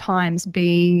at times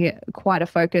be quite a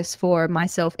focus for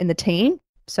myself in the team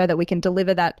so that we can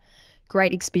deliver that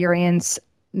great experience,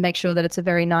 make sure that it's a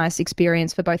very nice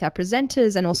experience for both our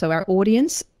presenters and also our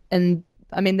audience. And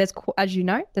I mean, as you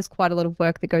know, there's quite a lot of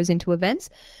work that goes into events.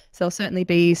 So there'll certainly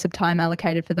be some time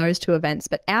allocated for those 2 events.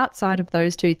 But outside of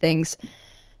those 2 things,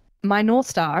 my North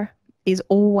Star is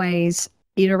always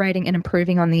iterating and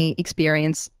improving on the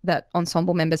experience that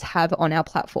Ensombl members have on our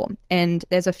platform. And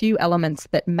there's a few elements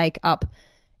that make up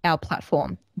our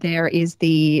platform. There is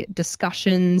the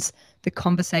discussions, the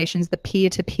conversations, the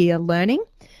peer-to-peer learning.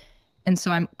 And so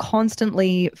I'm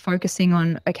constantly focusing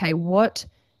on, okay, what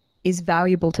is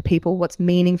valuable to people, what's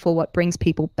meaningful, what brings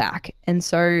people back. And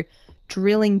so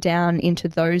drilling down into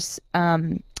those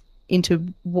into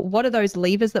what are those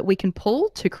levers that we can pull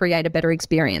to create a better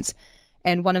experience.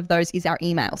 And one of those is our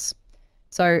emails.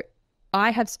 So I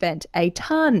have spent a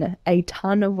ton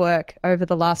of work over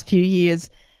the last few years,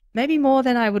 maybe more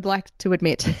than I would like to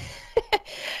admit,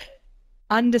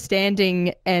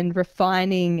 understanding and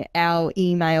refining our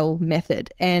email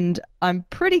method. And I'm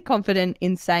pretty confident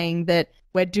in saying that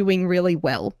we're doing really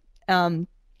well. The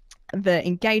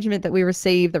engagement that we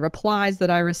receive, the replies that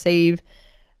I receive,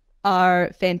 are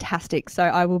fantastic. So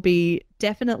I will be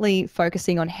definitely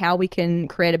focusing on how we can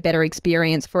create a better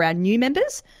experience for our new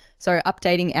members. So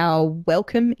updating our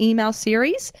welcome email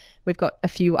series. We've got a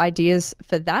few ideas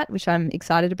for that, which I'm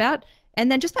excited about.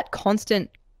 And then just that constant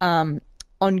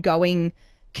ongoing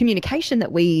communication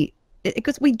that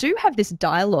because we do have this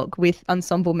dialogue with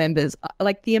Ensombl members.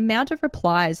 Like the amount of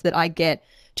replies that I get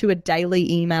to a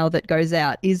daily email that goes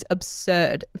out is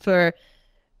absurd for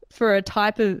a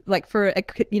type of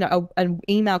an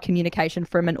email communication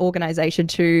from an organization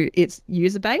to its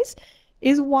user base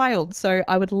is wild. So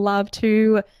I would love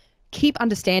to keep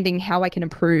understanding how I can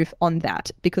improve on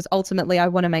that, because ultimately I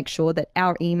want to make sure that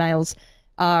our emails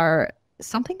are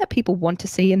something that people want to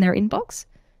see in their inbox.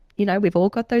 You know, we've all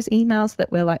got those emails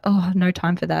that we're like, oh, no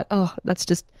time for that. Oh, let's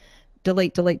just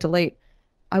delete.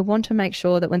 I want to make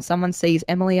sure that when someone sees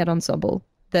Emily at Ensombl,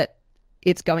 that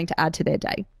it's going to add to their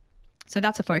day. So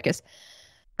that's a focus.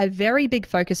 A very big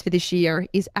focus for this year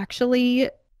is actually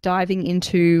diving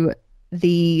into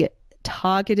the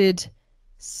targeted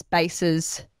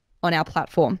spaces on our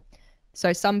platform.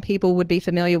 So some people would be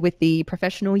familiar with the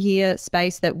professional year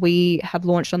space that we have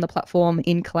launched on the platform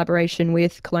in collaboration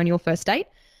with Colonial First State.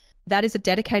 That is a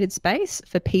dedicated space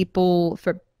for people,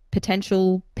 for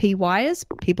potential PYers,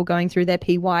 people going through their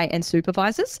PY and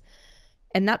supervisors.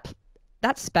 And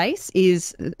that space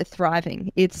is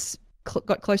thriving. It's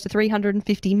got close to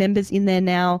 350 members in there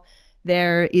now.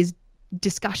 There is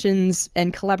discussions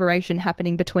and collaboration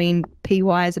happening between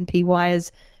PYers and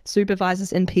PYers,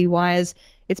 supervisors and PYers.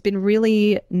 It's been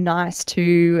really nice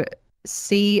to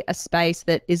see a space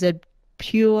that is a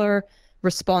pure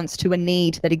response to a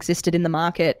need that existed in the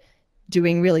market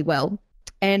doing really well.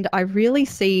 And I really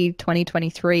see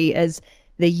 2023 as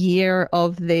the year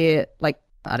of the,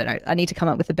 I don't know, I need to come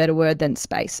up with a better word than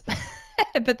space,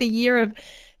 but the year of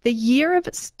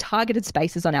targeted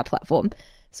spaces on our platform.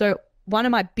 So one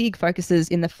of my big focuses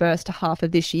in the first half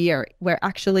of this year, we're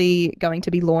actually going to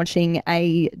be launching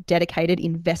a dedicated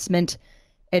investment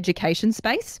education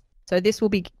space. So this will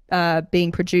be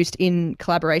being produced in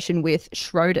collaboration with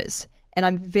Schroders. And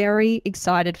I'm very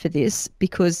excited for this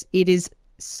because it is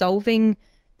solving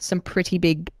some pretty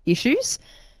big issues.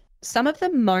 Some of the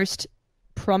most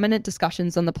prominent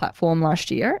discussions on the platform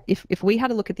last year, if we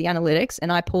had a look at the analytics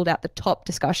and I pulled out the top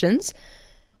discussions,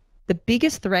 the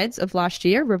biggest threads of last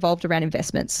year revolved around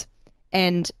investments,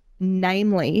 and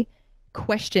namely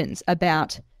questions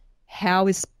about how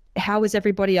is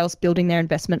everybody else building their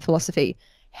investment philosophy?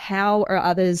 How are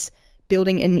others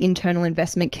building an internal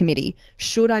investment committee?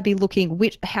 Should I be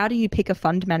looking how do you pick a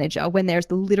fund manager when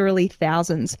there's literally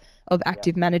thousands of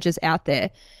active managers out there?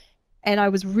 And I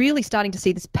was really starting to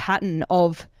see this pattern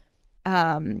of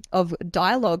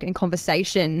dialogue and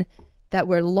conversation that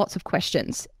were lots of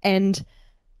questions. And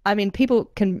I mean, people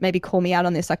can maybe call me out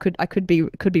on this. I could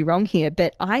be wrong here,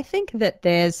 but I think that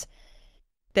there's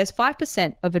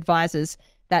 5% of advisors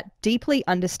that deeply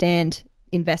understand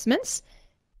investments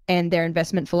and their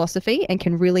investment philosophy and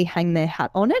can really hang their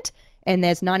hat on it. And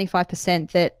there's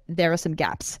 95% that there are some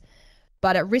gaps.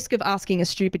 But at risk of asking a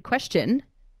stupid question,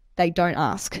 they don't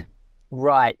ask.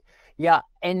 Right. Yeah.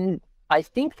 And I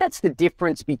think that's the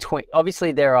difference between,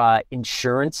 obviously there are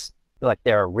insurance, like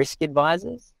there are risk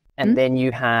advisors, and then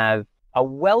you have a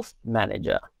wealth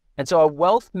manager. And so a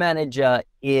wealth manager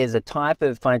is a type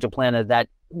of financial planner that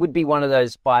would be one of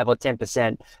those 5 or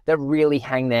 10% that really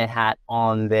hang their hat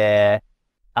on their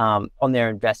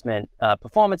investment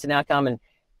performance and outcome,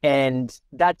 and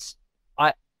that's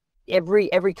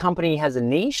every company has a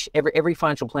niche. Every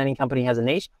financial planning company has a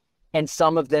niche, and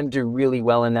some of them do really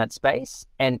well in that space,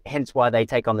 and hence why they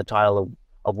take on the title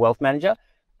of wealth manager.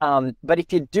 But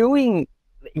if you're doing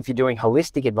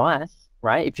holistic advice,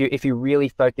 right? If you're really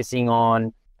focusing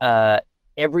on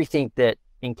everything that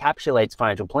encapsulates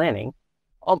financial planning,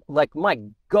 like, my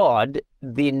God,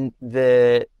 then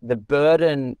the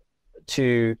burden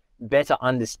to better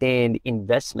understand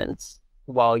investments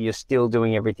while you're still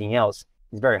doing everything else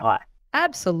is very high.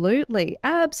 Absolutely.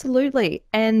 Absolutely.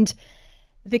 And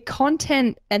the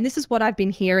content, and this is what I've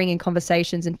been hearing in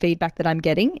conversations and feedback that I'm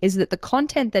getting, is that the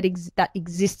content that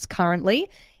exists currently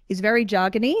is very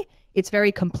jargony. It's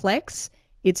very complex.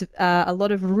 It's a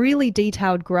lot of really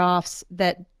detailed graphs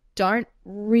that don't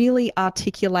really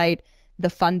articulate the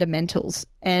fundamentals.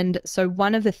 And so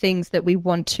one of the things that we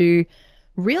want to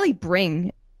really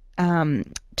bring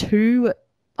to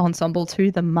Ensombl,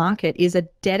 to the market, is a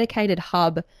dedicated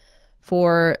hub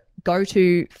for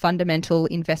go-to fundamental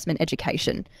investment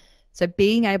education. So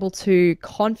being able to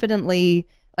confidently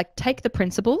take the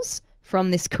principles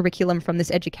from this curriculum, from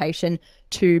this education,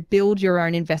 to build your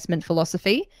own investment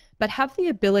philosophy, but have the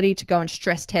ability to go and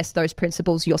stress test those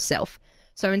principles yourself.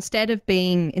 So instead of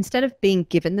being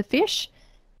given the fish,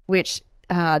 which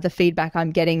the feedback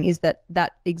I'm getting is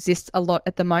that exists a lot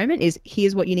at the moment, is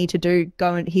here's what you need to do,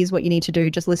 go and here's what you need to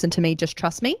do, just listen to me, just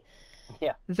trust me.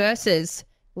 Yeah. Versus,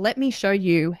 let me show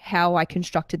you how I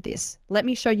constructed this. Let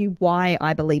me show you why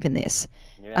I believe in this.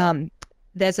 Yeah.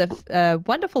 There's a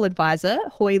wonderful advisor,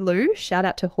 Hoi Lu, shout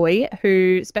out to Hoi,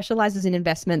 who specializes in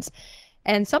investments.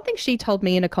 And something she told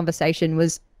me in a conversation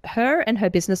was her and her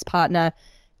business partner,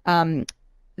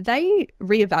 they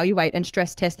reevaluate and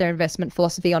stress test their investment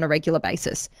philosophy on a regular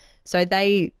basis. So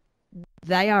they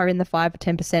are in the 5 or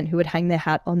 10% who would hang their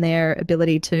hat on their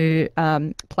ability to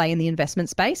play in the investment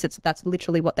space. That's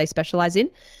literally what they specialize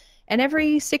in. And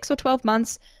every 6 or 12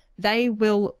 months, they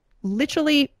will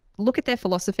literally look at their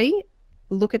philosophy,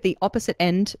 look at the opposite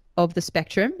end of the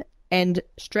spectrum, and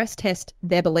stress test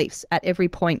their beliefs at every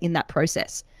point in that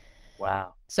process.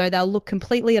 Wow. So they'll look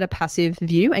completely at a passive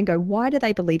view and go, why do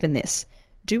they believe in this?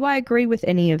 Do I agree with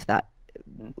any of that?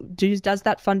 Does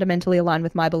that fundamentally align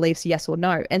with my beliefs, yes or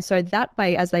no? And so that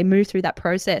way, as they move through that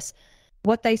process,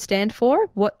 what they stand for,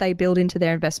 what they build into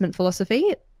their investment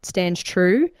philosophy, stands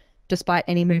true despite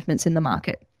any movements in the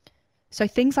market. So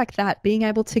things like that, being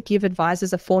able to give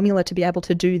advisors a formula to be able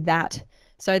to do that,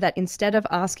 so that instead of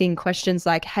asking questions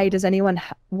like, hey,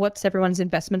 what's everyone's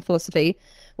investment philosophy?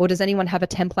 Or does anyone have a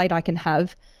template I can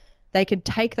have? They could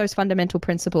take those fundamental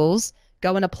principles,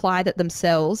 go and apply that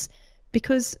themselves,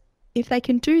 because if they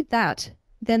can do that,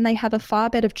 then they have a far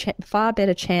better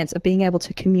chance of being able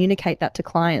to communicate that to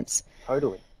clients.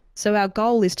 Totally. So our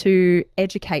goal is to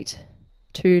educate,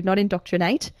 to not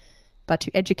indoctrinate, but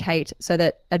to educate, so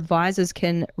that advisors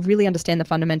can really understand the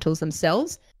fundamentals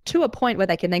themselves to a point where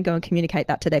they can then go and communicate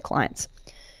that to their clients.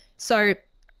 So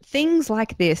things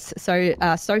like this. So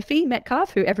Sophie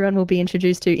Metcalf, who everyone will be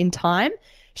introduced to in time,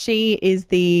 she is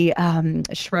the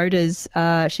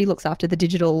Schroders. She looks after the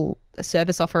digital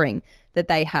service offering that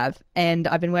they have. And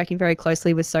I've been working very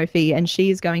closely with Sophie, and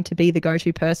she is going to be the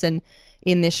go-to person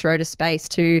in this Schroder space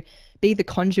to be the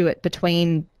conduit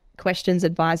between questions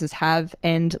advisors have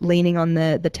and leaning on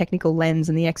the technical lens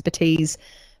and the expertise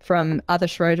from other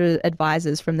Schroder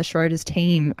advisors, from the Schroders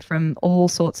team, from all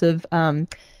sorts of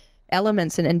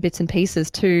elements and bits and pieces,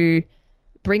 to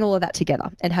bring all of that together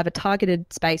and have a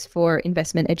targeted space for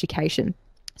investment education.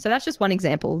 So that's just one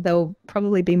example. There'll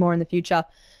probably be more in the future.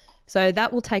 So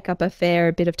that will take up a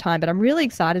fair bit of time, but I'm really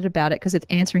excited about it because it's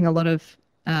answering a lot of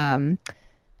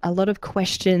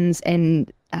questions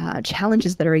and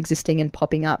challenges that are existing and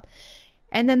popping up.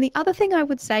 And then the other thing I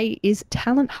would say is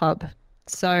Talent Hub.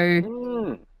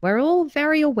 So we're all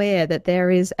very aware that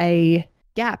there is a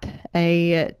gap,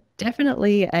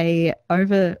 definitely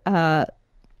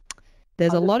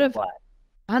there's a lot of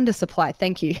undersupply.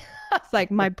 Thank you. It's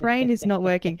like my brain is not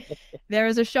working. There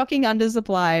is a shocking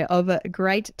undersupply of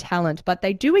great talent, but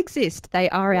they do exist. They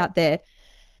are out there.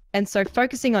 And so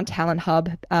focusing on Talent Hub,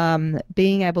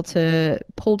 being able to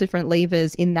pull different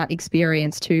levers in that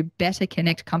experience to better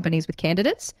connect companies with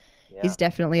candidates is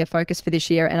definitely a focus for this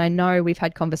year. And I know we've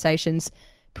had conversations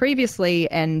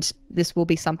previously, and this will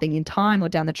be something in time or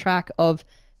down the track, of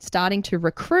starting to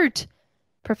recruit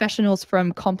professionals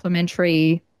from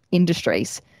complementary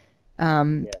industries.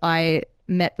 I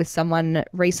met with someone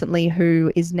recently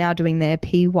who is now doing their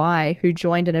PY, who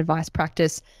joined an advice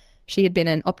practice She had been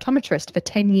an optometrist for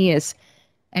 10 years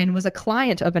and was a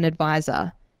client of an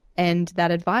advisor. And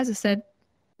that advisor said,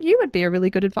 you would be a really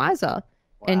good advisor.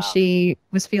 Wow. And she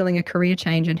was feeling a career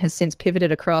change and has since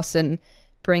pivoted across and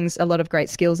brings a lot of great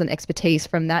skills and expertise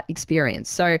from that experience.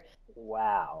 So,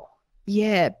 wow.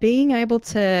 Yeah, being able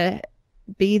to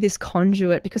be this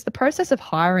conduit, because the process of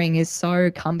hiring is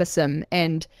so cumbersome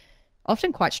and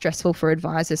often quite stressful for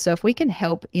advisors. So if we can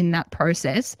help in that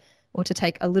process, or to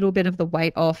take a little bit of the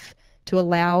weight off to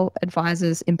allow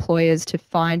advisors, employers to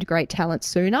find great talent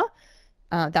sooner,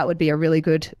 that would be a really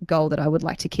good goal that I would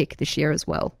like to kick this year as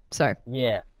well. So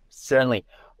yeah, certainly.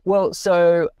 Well,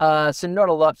 so not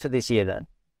a lot for this year then.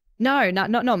 No,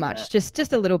 not much.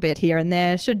 Just a little bit here and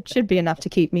there. Should be enough to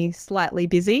keep me slightly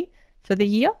busy for the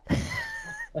year.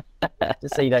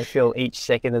 Just so you don't feel each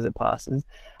second as it passes.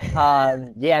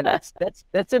 Yeah,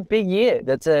 that's a big year.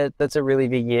 That's a really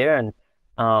big year, and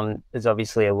there's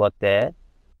obviously a lot there.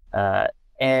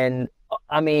 And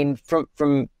I mean,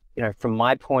 from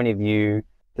my point of view,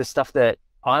 the stuff that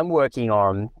I'm working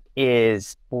on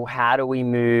is, well, how do we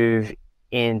move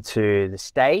into the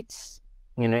States?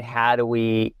 How do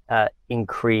we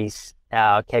increase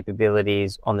our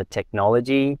capabilities on the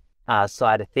technology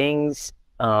side of things?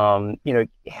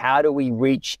 How do we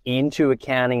reach into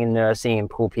accounting and nursing and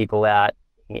pull people out?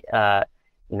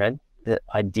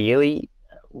 Ideally,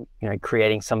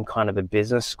 creating some kind of a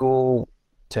business school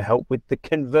to help with the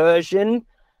conversion,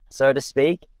 so to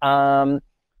speak. There's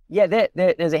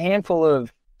a handful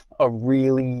of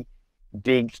really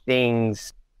big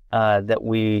things that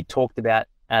we talked about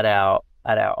at our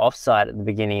offsite at the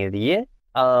beginning of the year.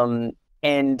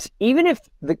 And even if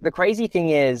the crazy thing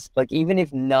is, like, even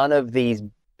if none of these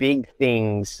big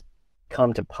things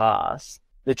come to pass,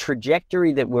 the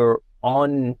trajectory that we're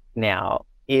on now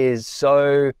is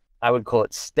so, I would call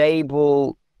it,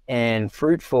 stable and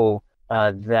fruitful,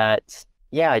 that,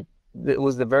 yeah, it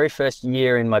was the very first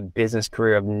year in my business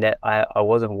career I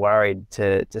wasn't worried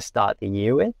to start the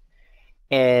year with.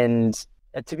 And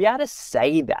to be able to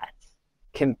say that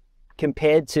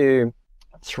compared to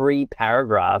 3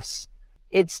 paragraphs,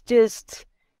 it's just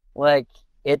like,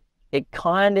 it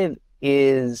kind of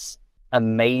is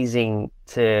amazing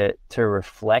to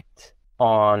reflect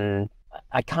on.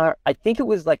 I think it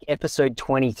was like episode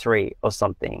 23 or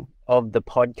something of the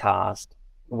podcast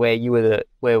where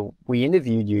where we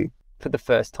interviewed you for the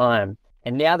first time.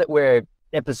 And now that we're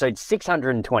episode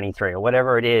 623 or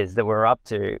whatever it is that we're up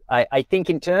to, I think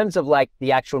in terms of like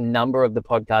the actual number of the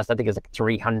podcast, I think it's like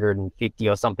 350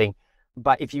 or something.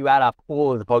 But if you add up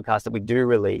all of the podcasts that we do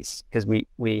release, because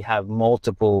we have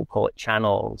multiple, call it,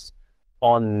 channels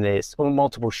on this, or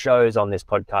multiple shows on this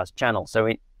podcast channel,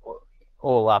 so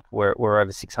all up we're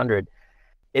over 600.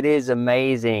 It is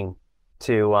amazing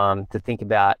to think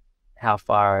about how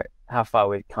far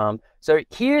we've come. So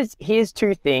here's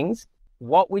 2 things.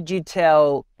 What would you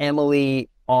tell Emily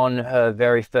on her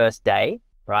very first day,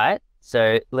 right?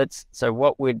 So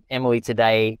what would Emily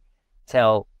today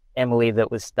tell Emily that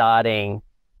was starting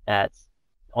at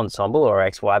Ensombl or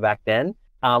XY back then,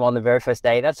 on the very first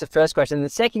day? That's the first question. The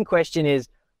second question is,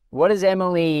 what does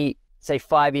Emily, say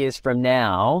 5 years from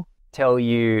now, tell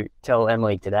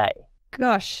Emily today?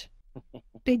 Gosh,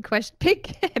 big question,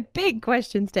 big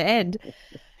questions to end.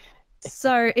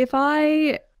 So if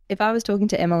I was talking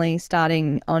to Emily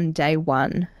starting on day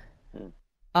 1,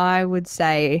 I would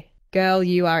say, girl,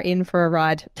 you are in for a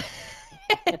ride.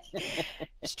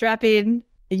 Strap in.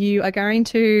 You are going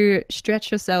to stretch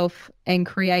yourself and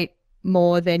create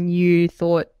more than you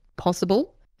thought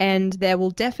possible. And there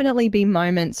will definitely be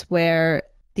moments where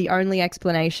the only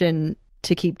explanation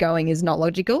to keep going is not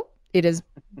logical. It is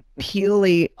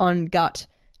purely on gut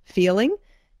feeling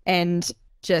and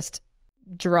just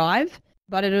drive,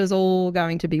 but it is all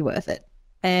going to be worth it.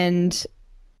 And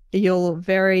you'll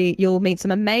meet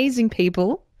some amazing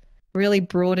people, really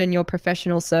broaden your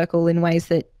professional circle in ways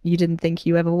that you didn't think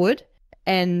you ever would.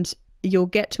 And you'll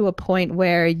get to a point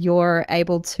where you're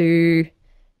able to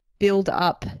build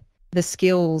up the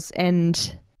skills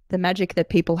and the magic that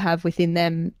people have within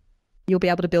them. You'll be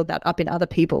able to build that up in other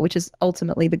people, which is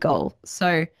ultimately the goal.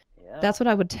 So That's what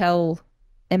I would tell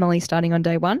Emily starting on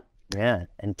day 1. Yeah.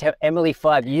 And Emily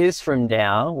 5 years from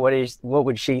now, what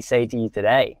would she say to you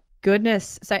today?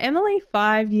 Goodness. So Emily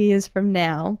 5 years from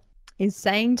now is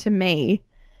saying to me,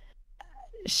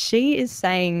 she is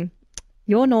saying,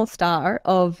 your North Star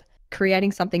of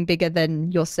creating something bigger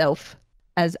than yourself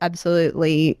has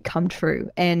absolutely come true.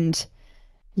 And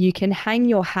you can hang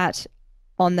your hat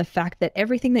on the fact that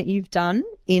everything that you've done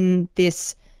in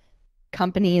this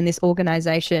company, in this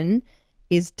organization,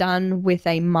 is done with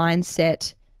a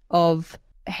mindset of,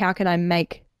 how can I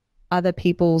make other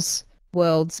people's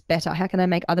worlds better? How can I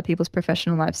make other people's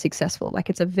professional lives successful? Like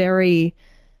it's a very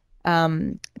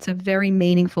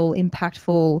meaningful,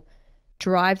 impactful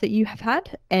drive that you have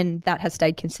had, and that has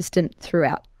stayed consistent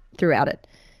throughout it.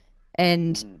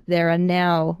 And there are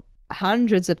now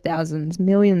hundreds of thousands,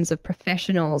 millions of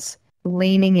professionals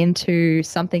leaning into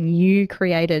something you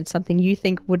created, something you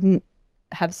think wouldn't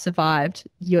have survived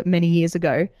many years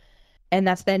ago. And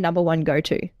that's their number one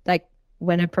go-to. Like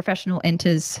when a professional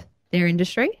enters their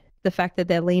industry, the fact that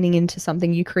they're leaning into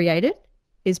something you created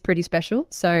is pretty special.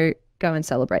 So go and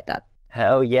celebrate that.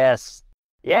 Hell yes.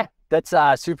 Yeah, that's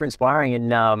super inspiring.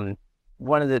 And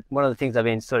one of the things I've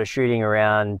been sort of shooting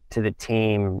around to the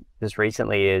team just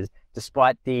recently is,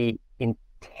 despite the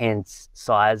intense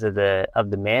size of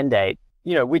the mandate,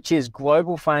 you know, which is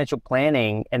global financial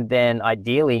planning, and then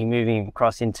ideally moving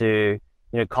across into,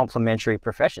 you know, complementary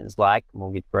professions like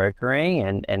mortgage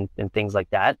brokering and things like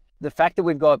that. The fact that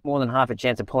we've got more than half a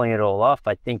chance of pulling it all off,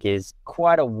 I think, is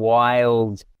quite a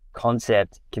wild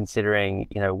concept considering,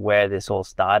 you know, where this all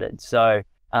started. So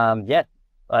yeah,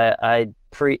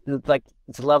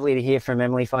 it's lovely to hear from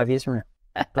Emily 5 years from now.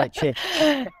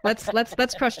 But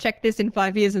let's cross check this in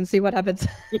 5 years and see what happens.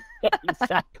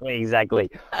 Yeah, exactly.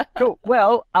 Cool.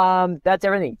 Well, that's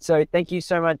everything. So thank you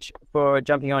so much for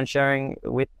jumping on, sharing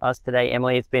with us today,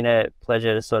 Emily. It's been a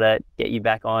pleasure to sort of get you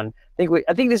back on.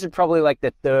 I think this is probably like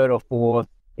the third or fourth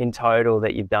in total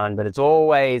that you've done, but it's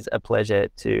always a pleasure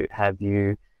to have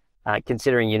you,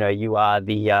 considering, you know, you are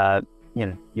the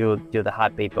you're the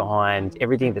heartbeat behind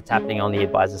everything that's happening on the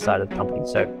advisor side of the company.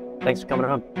 So thanks for coming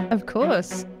on. Of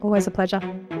course. Always a pleasure.